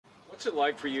What's it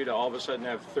like for you to all of a sudden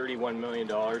have $31 million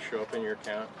show up in your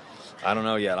account? I don't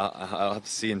know yet. I'll have to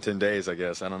see in 10 days, I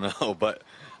guess. I don't know. But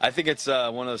I think it's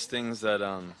one of those things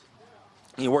that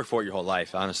you work for it your whole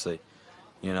life, honestly.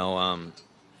 When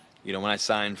I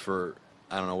signed for,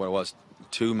 I don't know what it was,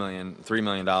 $2 million, $3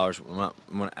 million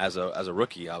as a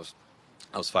rookie, I was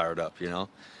fired up,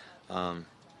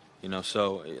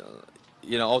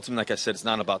 ultimately, like I said, it's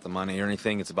not about the money or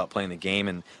anything. It's about playing the game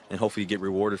and hopefully you get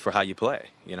rewarded for how you play.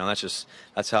 That's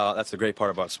the great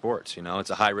part about sports. It's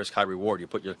a high risk, high reward. You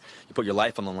put your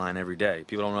life on the line every day.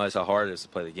 People don't realize how hard it is to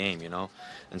play the game.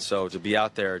 And so to be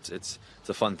out there, it's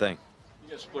a fun thing. You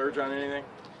gonna splurge on anything?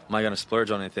 Am I gonna splurge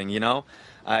on anything?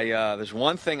 There's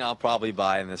one thing I'll probably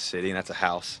buy in this city, and that's a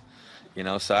house.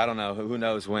 So I don't know. Who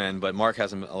knows when? But Mark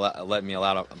hasn't let me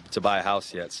allow to buy a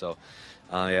house yet. So.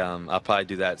 I'll probably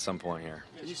do that at some point here.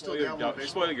 You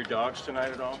spoil your dogs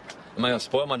tonight at all? Am I going to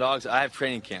spoil my dogs? I have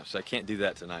training camp, so I can't do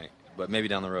that tonight, but maybe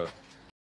down the road.